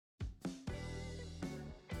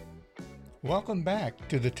Welcome back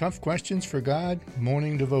to the Tough Questions for God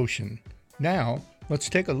morning devotion. Now, let's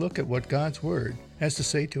take a look at what God's Word has to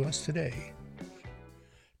say to us today.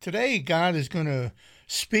 Today, God is going to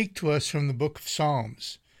speak to us from the book of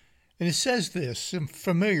Psalms. And it says this, some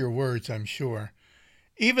familiar words, I'm sure.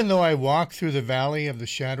 Even though I walk through the valley of the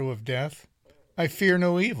shadow of death, I fear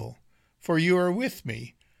no evil, for you are with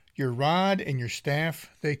me. Your rod and your staff,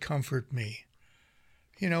 they comfort me.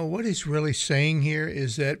 You know, what he's really saying here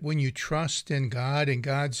is that when you trust in God and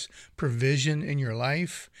God's provision in your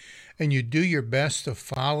life, and you do your best to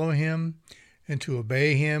follow him and to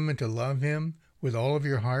obey him and to love him with all of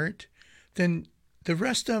your heart, then the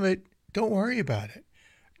rest of it, don't worry about it.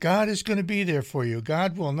 God is going to be there for you.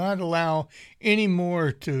 God will not allow any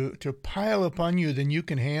more to pile upon you than you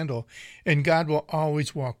can handle, and God will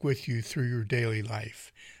always walk with you through your daily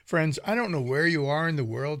life. Friends, I don't know where you are in the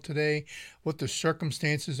world today, what the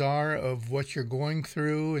circumstances are of what you're going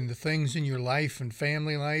through and the things in your life and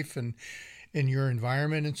family life and in your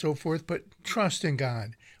environment and so forth, but trust in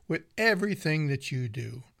God with everything that you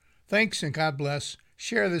do. Thanks and God bless.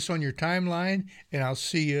 Share this on your timeline, and I'll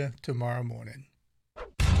see you tomorrow morning.